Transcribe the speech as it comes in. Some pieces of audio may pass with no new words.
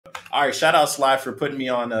All right, shout out Sly for putting me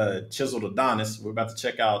on Chiseled Adonis. We're about to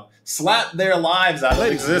check out Slap Their Lives Out of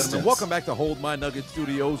Existence. Welcome back to Hold My Nugget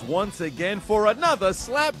Studios once again for another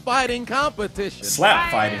slap fighting competition. Slap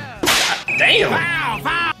fighting. God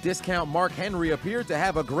damn. Discount Mark Henry appeared to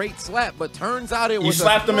have a great slap, but turns out it was You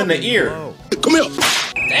slapped him in the ear. Blow. Come here.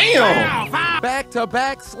 Damn.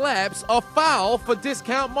 Back-to-back slaps, a foul for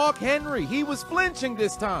Discount Mark Henry. He was flinching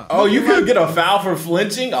this time. Oh, you could get a foul for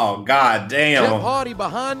flinching? Oh, god damn. Jeff Hardy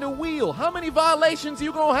behind the wheel. How many violations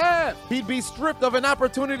you gonna have? He'd be stripped of an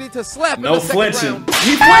opportunity to slap in No the second flinching. round.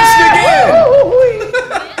 He flinched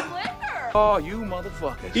again. Oh, you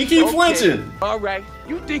motherfucker. He keep flinching. All right.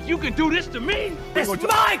 You think you can do this to me? It's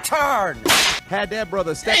my turn. Had that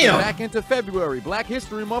brother stepping Damn. back into February. Black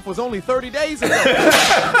History Month was only 30 days ago.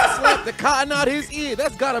 Slapped the cotton out his ear.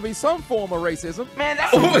 That's gotta be some form of racism. Man,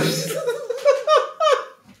 that's What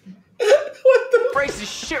the?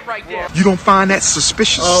 racist shit right there. You don't find that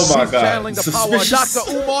suspicious? Oh my He's god. channeling the power of Dr.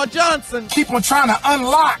 Umar Johnson. Keep on trying to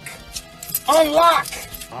unlock. Unlock.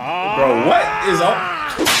 Bro, what is up?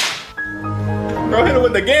 Bro, hit him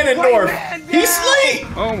with the Ganondorf. He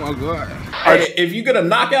sleep. Oh my god. Hey, if you get a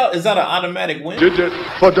knockout, is that an automatic win? Did it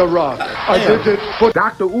for The Rock. I did it for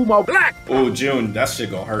Dr. Umar Black. Oh, June, that shit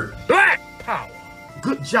gonna hurt. Black power.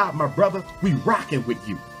 Good job, my brother. We rocking with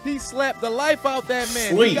you. He slapped the life out that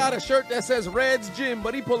man. Sleep. He got a shirt that says Red's Gym,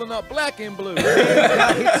 but he pulling up black and blue. Man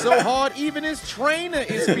got hit so hard, even his trainer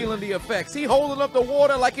is feeling the effects. He holding up the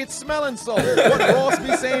water like it's smelling salt. What Ross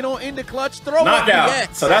be saying on In the Clutch, throw up the Knockout.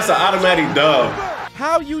 X. So that's an automatic dub.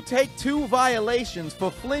 How you take 2 violations for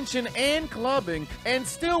flinching and clubbing and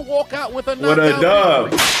still walk out with a With a knockout dub.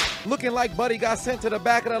 victory? Looking like Buddy got sent to the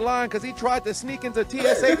back of the line because he tried to sneak into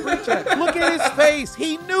TSA pre-check. Look at his face.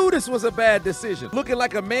 He knew this was a bad decision. Looking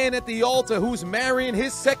like a man at the altar who's marrying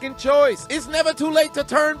his second choice. It's never too late to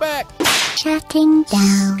turn back. Shutting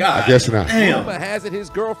down. God, guess not. Damn. Rumor has it his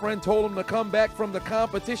girlfriend told him to come back from the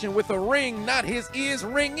competition with a ring, not his ears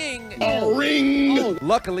ringing. Oh, ring.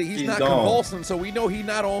 Luckily, he's not gone. convulsing, so we know he's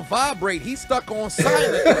not on vibrate. He's stuck on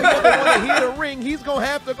silent. If he doesn't want to hear the ring, he's going to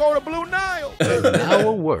have to go to Blue Nile. Now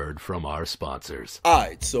a word from our sponsors.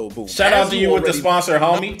 Alright, so boom. Shout out to you with the sponsor,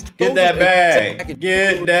 homie. Get that bag.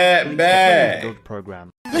 Get that bag.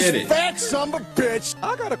 Get it. Fat son of a bitch.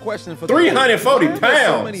 I got a question for 340 Why are there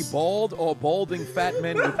so many pounds. bald or balding fat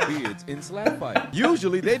men with beards in slap fight?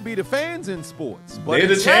 Usually they'd be the fans in sports, but They're in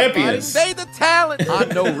the slap champions. fighting, they the talent. I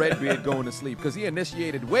know Redbeard going to sleep because he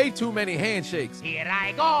initiated way too many handshakes. Here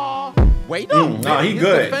I go. Wait, no, no, he his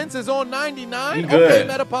good. defense is on 99. He good. Okay,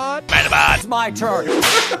 Metapod. It's my turn.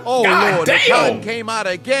 Oh God Lord, damn. the cotton came out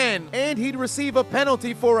again, and he'd receive a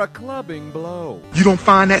penalty for a clubbing blow. You don't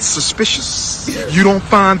find that suspicious? You don't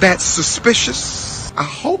find that suspicious? I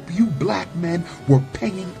hope you black men were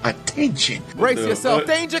paying attention. Brace the yourself, fuck?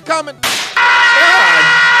 danger coming.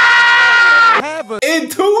 Have a In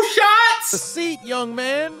 2 shots? seat, young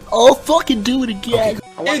man. Oh, fucking do it again.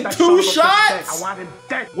 In 2 shots? want him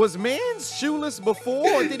dead. Was Man's shoeless before,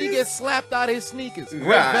 or did he get slapped out his sneakers? Great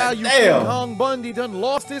God value damn. King Hung Bundy done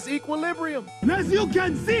lost his equilibrium. God,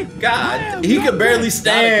 he could barely Gotta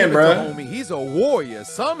stand, give it to bro. homie. He's a warrior.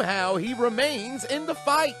 Somehow he remains in the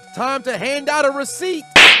fight. Time to hand out a receipt.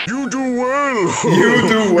 You do well. You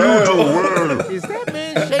do well. Is that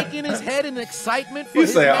man shaking his head in excitement for He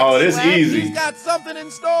his said, next "Oh, this slap? easy." He's got something in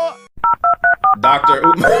store. Dr.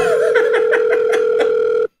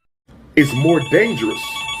 It's more dangerous.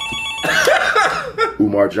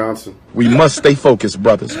 Umar Johnson. We must stay focused,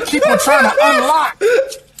 brothers. Keep on trying to unlock.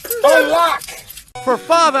 Unlock. For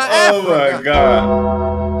Father Oh Africa. my god.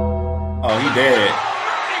 Oh, he dead.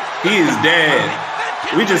 He is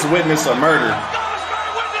dead. We just witnessed a murder.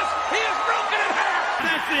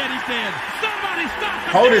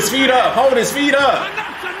 Hold his feet up. Hold his feet up.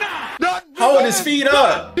 Hold his feet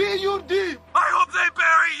up.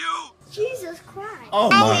 Jesus Christ. Oh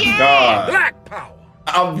my god. Black power.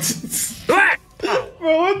 I'm Black power.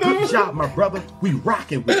 Bro, what the Good job, my brother. We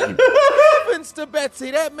rocking with you. Heavens to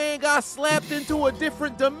Betsy, that man got slapped into a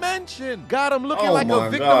different dimension. Got him looking Oh like a my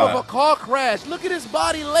victim God. of a car crash. Look at his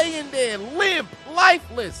body laying there, limp,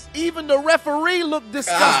 lifeless. Even the referee looked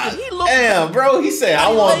disgusted. He looked damn, bro. He said,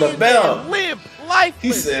 I want the laying there, belt. limp, lifeless.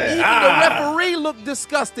 He said, Even "Ah." the referee looked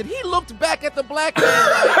disgusted. He looked back at the black man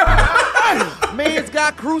like, man's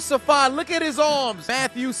got crucified. Look at his arms.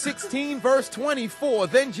 Matthew 16, verse 24.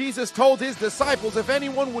 Then Jesus told his disciples, if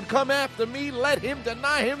anyone would come after me, let him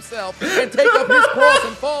deny himself and take up his cross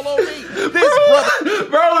and follow me. This brother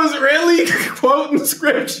Bro is really quoting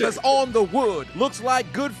scripture. is on the wood. Looks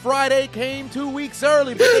like Good Friday came 2 weeks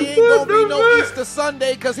early, but he ain't gonna be no Easter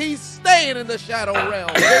Sunday because he's staying in the shadow realm.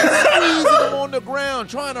 They're squeezing him on the ground,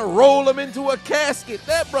 trying to roll him into a casket.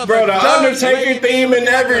 That brother, Bro, the Undertaker theme and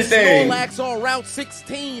everything. Snorlax on Route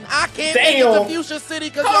 16. I can't Damn. make it to Fuchsia City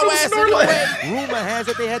because Call your him ass in the Snorlax. way. Rumor has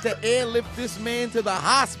it they had to airlift this man to the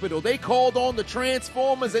hospital. They called on the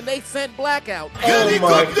Transformers and they sent Blackout. Oh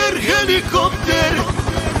my.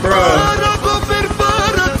 Bro.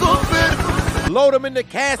 Load him in the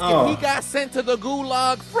casket. Oh. He got sent to the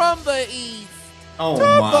gulag from the east. Oh To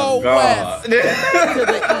my the God. to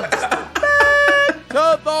the east.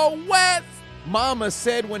 To the west. Mama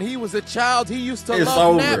said when he was a child he used to It's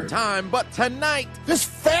love over. nap time, but tonight This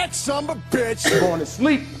fat son of a bitch going to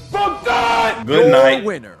sleep. Good your night.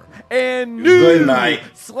 winner and new Good night.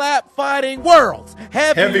 slap fighting world's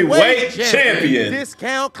heavyweight champion.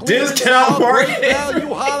 Discount clean Discount great market.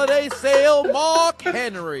 value holiday sale, Mark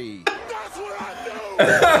Henry.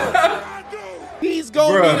 He's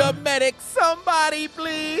gonna Bruh. need a medic. Somebody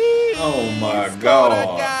please. Oh my He's God. got a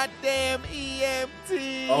goddamn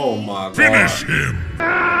EMT. Oh my God. Finish him.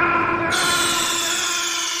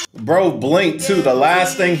 Bro blinked too. The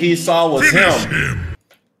last thing he saw was him.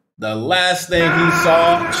 The last thing he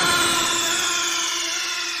saw.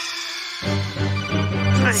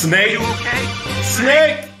 Snake. Okay.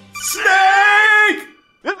 Snake. Snake.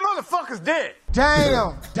 This motherfucker's dead.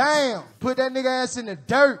 Damn. Put that nigga ass in the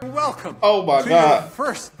dirt. Welcome Oh my to God. your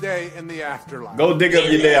first day in the afterlife. Go dig up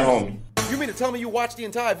your dead homie. You mean to tell me you watched the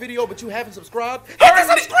entire video but you haven't subscribed? Hit the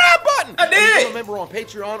subscribe button! I did. And become a member on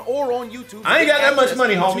Patreon or on YouTube. I ain't got that much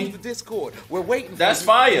money, homie. Choose the Discord. We're waiting That's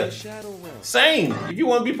for you fire. in the Shadow Realm. Same. If you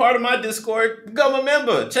want to be part of my Discord, become a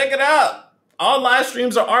member. Check it out. All live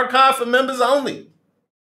streams are archived for members only.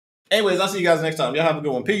 Anyways, I'll see you guys next time. Y'all have a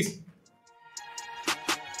good one. Peace.